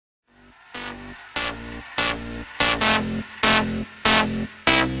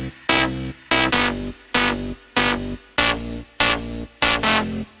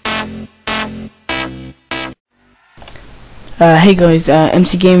Hey guys,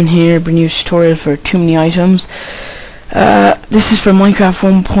 MC Gaming here, bringing you a tutorial for too many items. This is for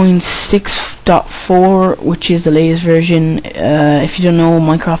Minecraft 1.6.4, which is the latest version. If you don't know,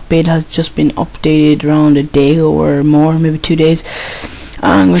 Minecraft beta has just been updated around a day ago or more, maybe 2 days.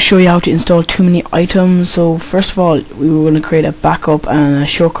 I'm going to show you how to install too many items. So first of all, we were going to create a backup and a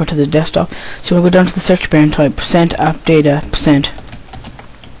shortcut to the desktop. So we'll go down to the search bar and type %appdata%,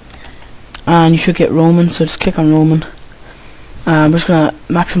 and you should get Roman. So just click on Roman. I'm just going to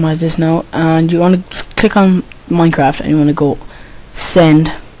maximize this now, and you want to click on Minecraft and you want to go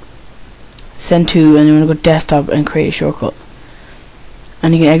send to, and you want to go desktop and create a shortcut,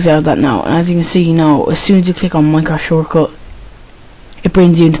 and you can exit out of that now. And as you can see now, as soon as you click on Minecraft shortcut, it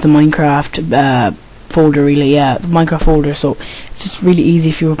brings you into the Minecraft folder, really. Yeah, the Minecraft folder. So it's just really easy.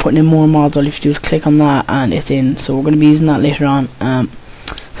 If you were putting in more mods, all you have to do is click on that and it's in. So we're going to be using that later on. So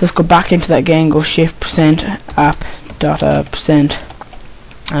let's go back into that again, go shift %app.data%,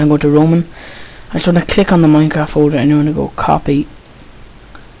 and go to Roman. I just want to click on the Minecraft folder and you want to go copy,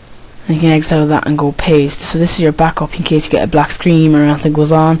 and you can exit out of that and go paste. So this is your backup in case you get a black screen or anything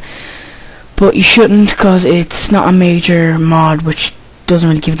goes on, but you shouldn't, because it's not a major mod which doesn't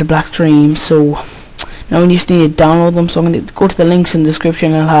really give the black screen. So now we just need to download them. So I'm going to go to the links in the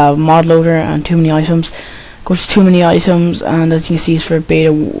description. I'll have ModLoader and too many items. Go to too many items, and as you can see, it's for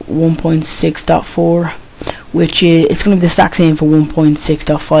beta 1.6.4, which is, it's going to be the exact same for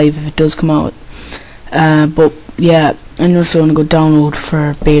 1.6.5 if it does come out. But yeah, and also want to go download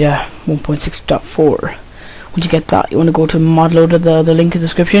for beta 1.6.4. Once you get that, you want to go to ModLoader, the link in the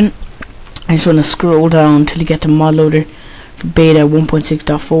description, and you just want to scroll down till you get to ModLoader for beta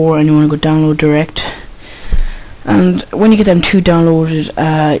 1.6.4, and you want to go download direct. And when you get them two downloaded,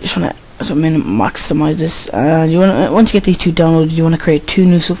 you just want to maximize this. You want once you get these two downloaded, you want to create two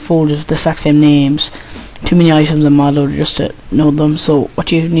new subfolders with the exact same names, too many items and ModLoader, just to know them. So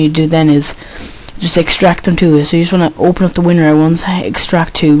what you need to do then is just extract them too. So you just want to open up the Winrar ones,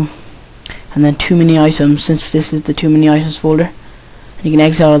 extract two, and then too many items, since this is the too many items folder. And you can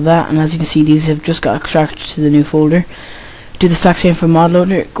exit out of that, and as you can see, these have just got extracted to the new folder. Do the exact same for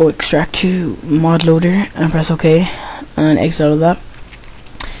ModLoader. Go extract to ModLoader and press OK, and exit out of that.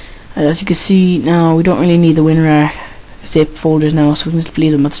 And as you can see now, we don't really need the Winrar zip folders now, so we can just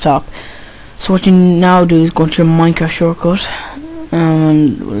leave them at the top. So what you now do is go into your Minecraft shortcut,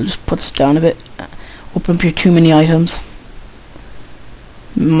 and we'll just put this down a bit. Open up your too many items.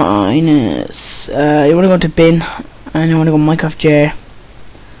 Minus. You want to go into bin, and you want to go Minecraft jar.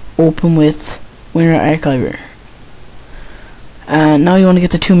 Open with Winrar archiver. Now you want to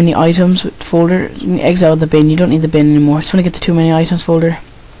get the too many items folder. You can exit out of the bin. You don't need the bin anymore. Just want to get the too many items folder.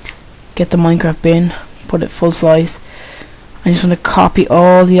 Get the Minecraft bin. Put it full size. I just want to copy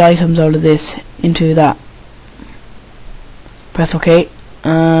all the items out of this into that. Press OK,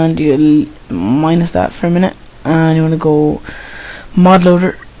 and you'll minus that for a minute, and you want to go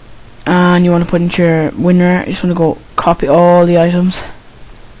ModLoader, and you want to put into your Winrar. You just want to go copy all the items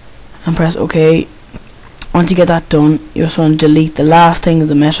and press OK. Once you get that done, you just want to delete the last thing of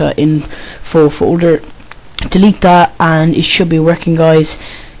the meta info folder. Delete that, and it should be working, guys.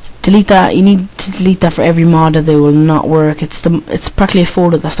 Delete that. You need to delete that for every mod, that they will not work. It's practically a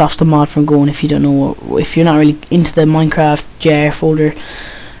folder that stops the mod from going if you don't know, if you're not really into the Minecraft jar folder.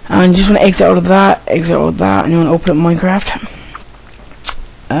 And you just want to exit out of that, and you want to open up Minecraft.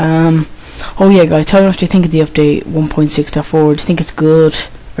 Oh yeah, guys, tell me what you think of the update 1.6.4. Do you think it's good,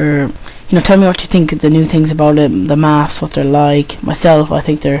 or tell me what you think of the new things about it, the maps, what they're like. Myself, I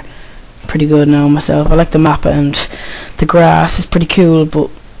think they're pretty good now. Myself, I like the map, and the grass is pretty cool. But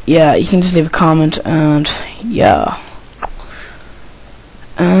yeah, you can just leave a comment, and yeah.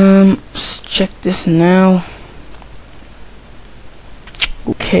 Let's check this now.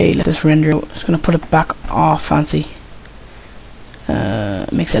 Okay, let this render out. Just gonna put it back off fancy.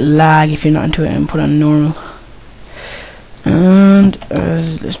 Makes it lag if you're not into it, and put it on normal. And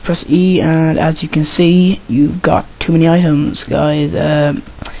let's press E, and as you can see, you've got too many items, guys.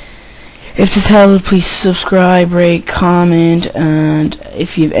 If this helped, please subscribe, rate, comment, and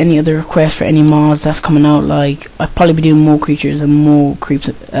if you have any other requests for any mods that's coming out, like I'll probably be doing more creatures and more creeps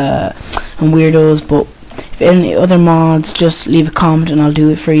and weirdos, but if any other mods, just leave a comment and I'll do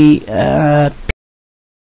it free.